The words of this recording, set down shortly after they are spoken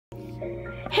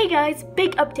Hey guys,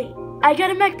 big update. I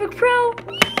got a MacBook Pro.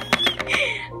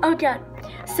 Oh god.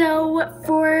 So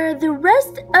for the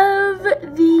rest of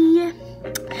the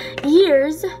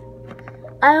years,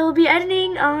 I will be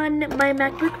editing on my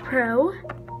MacBook Pro.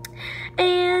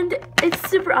 And it's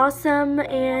super awesome,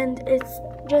 and it's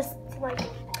just like,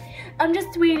 I'm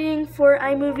just waiting for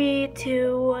iMovie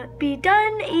to be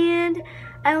done, and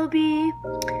I'll be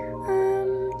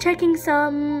checking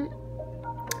some,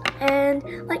 and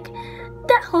like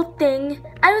that whole thing.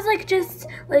 I was like just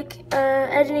like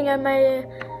editing on my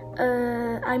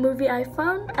iMovie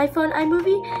iPhone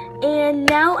iMovie, and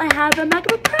now I have a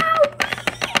MacBook Pro.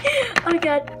 Oh my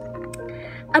god.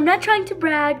 I'm not trying to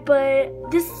brag, but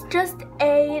this is just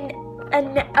an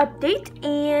update,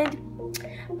 and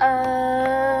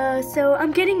so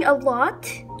I'm getting a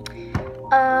lot,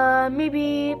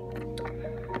 maybe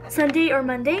Sunday or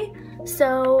Monday,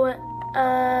 so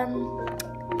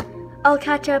I'll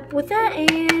catch up with that,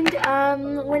 and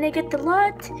when I get the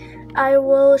lot, I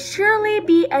will surely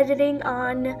be editing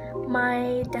on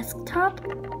my desktop,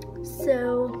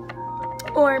 so,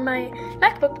 or my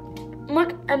MacBook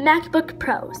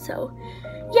Pro. So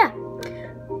yeah,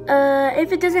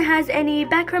 if it doesn't have any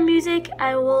background music,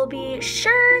 I will be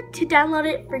sure to download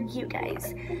it for you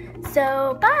guys.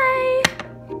 So bye.